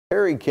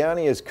Perry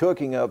County is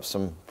cooking up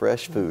some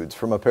fresh foods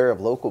from a pair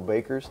of local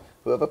bakers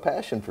who have a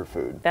passion for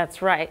food.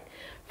 That's right.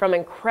 From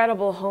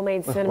incredible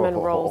homemade cinnamon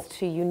rolls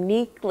to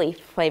uniquely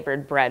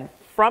flavored bread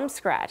from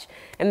scratch.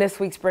 In this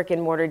week's Brick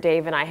and Mortar,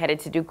 Dave and I headed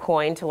to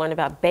DuQuoin to learn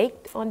about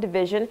Baked on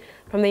Division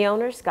from the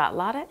owners, Scott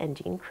Latta and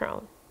Jean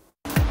Crone.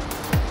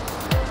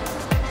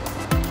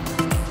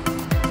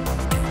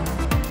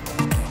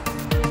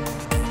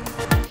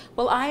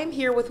 Well, I am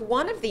here with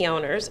one of the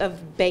owners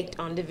of Baked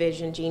on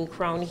Division, Jean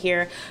Crone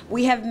here.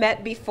 We have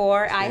met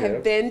before. I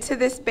have been to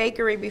this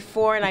bakery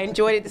before and I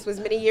enjoyed it. This was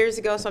many years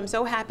ago, so I'm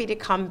so happy to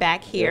come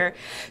back here.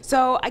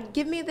 So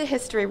give me the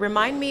history.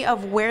 Remind me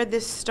of where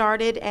this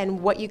started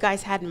and what you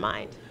guys had in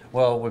mind.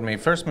 Well, when we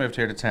first moved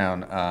here to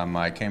town,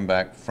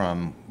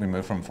 we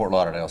moved from Fort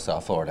Lauderdale,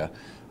 South Florida.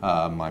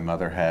 My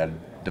mother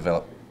had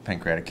developed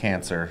pancreatic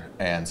cancer,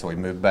 and so we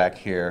moved back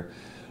here.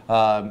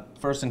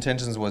 First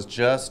intentions was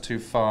just to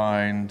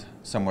find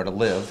somewhere to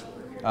live,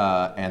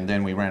 and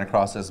then we ran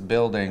across this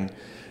building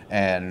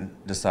and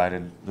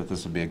decided that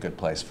this would be a good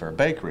place for a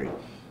bakery.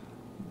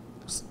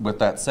 With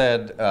that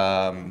said,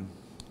 a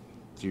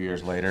few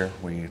years later,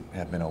 we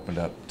have been opened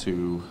up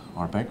to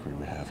our bakery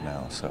we have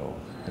now, so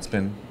it's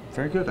been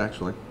very good,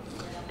 actually.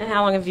 And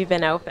how long have you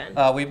been open?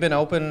 We've been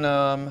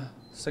open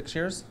 6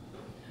 years.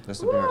 This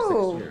will be our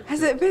 6th year.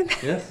 Has it been?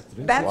 Yes. It's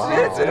been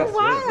That's been a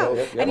while.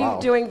 And Wow. you're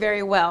doing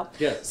very well.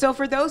 Yes. So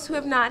for those who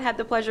have not had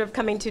the pleasure of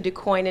coming to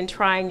DuQuoin and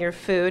trying your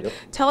food,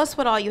 tell us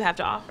what all you have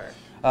to offer.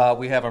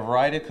 We have a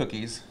variety of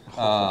cookies,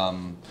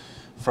 from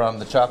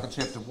the chocolate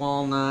chip to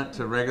walnut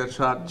to regular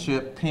chocolate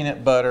chip,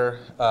 peanut butter.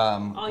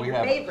 All your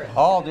favorites.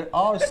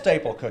 All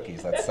staple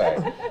cookies, let's say.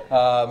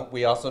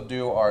 We also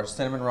do our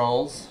cinnamon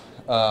rolls.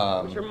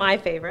 Which are my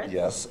favorite.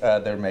 Yes,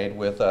 they're made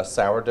with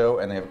sourdough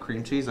and they have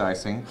cream cheese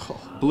icing,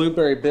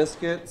 blueberry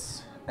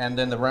biscuits, and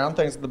then the round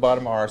things at the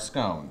bottom are our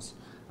scones.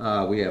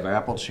 We have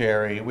apple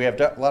cherry. We have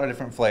a lot of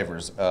different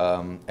flavors,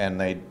 and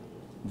they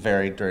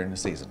vary during the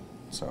season.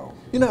 So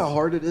You know how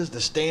hard it is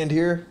to stand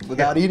here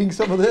without eating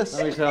some of this?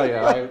 let me tell you,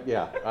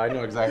 I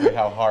know exactly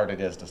how hard it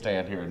is to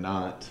stand here and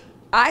not.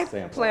 I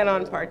plan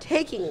on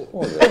partaking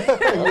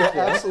Yeah,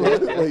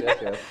 absolutely.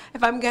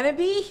 if I'm going to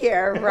be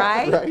here,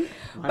 right? Right.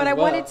 But I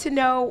wanted to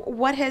know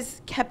what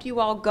has kept you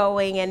all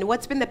going and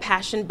what's been the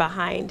passion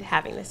behind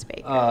having this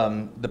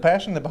bakery? The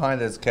passion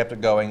behind it that's kept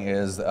it going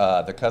is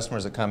the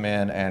customers that come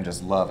in and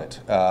just love it.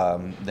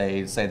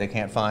 They say they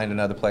can't find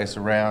another place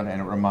around,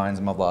 and it reminds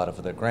them a lot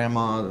of their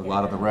grandma, a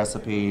lot of the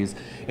recipes.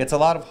 It's a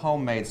lot of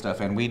homemade stuff,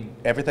 and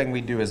everything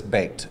we do is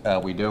baked.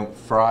 We don't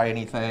fry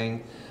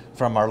anything.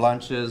 From our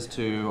lunches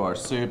to our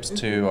soups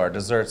to our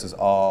desserts is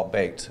all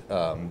baked.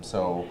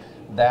 So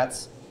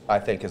that's, I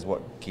think, is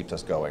what keeps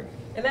us going.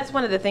 And that's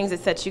one of the things that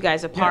sets you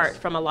guys apart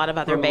from a lot of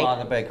other bakeries. A lot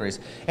of bakeries.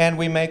 And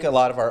we make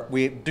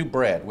we do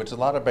bread, which a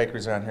lot of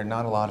bakeries around here,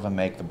 not a lot of them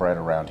make the bread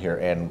around here.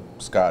 And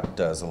Scott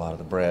does a lot of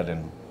the bread,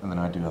 and then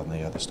I do all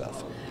the other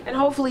stuff. And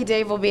hopefully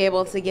Dave will be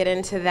able to get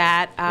into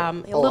that a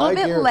little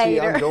bit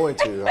later. I'm going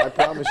to. I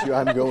promise you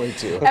I'm going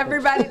to.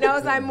 Everybody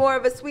knows I'm more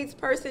of a sweets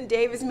person.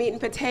 Dave is meat and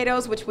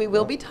potatoes, which we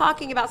will be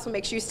talking about, so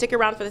make sure you stick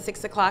around for the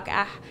 6 o'clock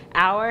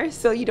hour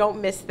so you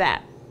don't miss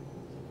that.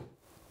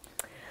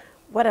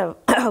 What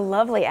a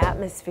lovely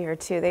atmosphere,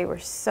 too. They were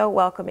so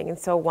welcoming and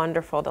so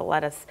wonderful to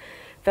let us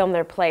film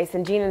their place.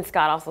 And Jean and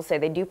Scott also say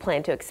they do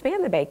plan to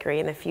expand the bakery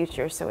in the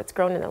future, so it's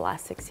grown in the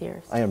last 6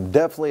 years. I am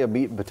definitely a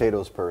meat and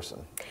potatoes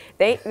person.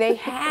 They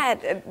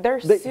had their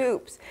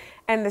soups,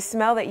 and the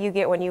smell that you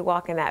get when you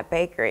walk in that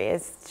bakery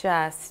is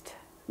just...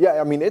 Yeah,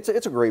 I mean, it's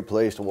a great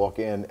place to walk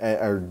in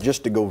or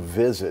just to go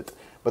visit.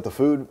 But the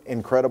food,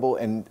 incredible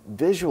and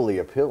visually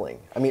appealing.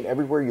 I mean,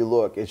 everywhere you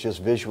look, it's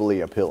just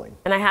visually appealing.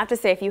 And I have to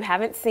say, if you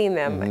haven't seen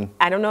them,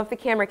 I don't know if the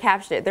camera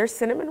captured it, their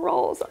cinnamon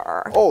rolls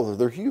are... Oh,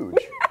 they're huge.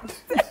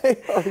 They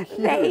are huge.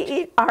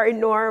 They are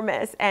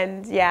enormous.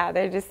 And yeah,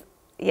 they're just,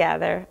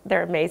 they're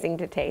amazing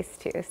to taste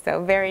too.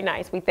 So very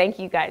nice. We thank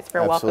you guys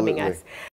for welcoming us.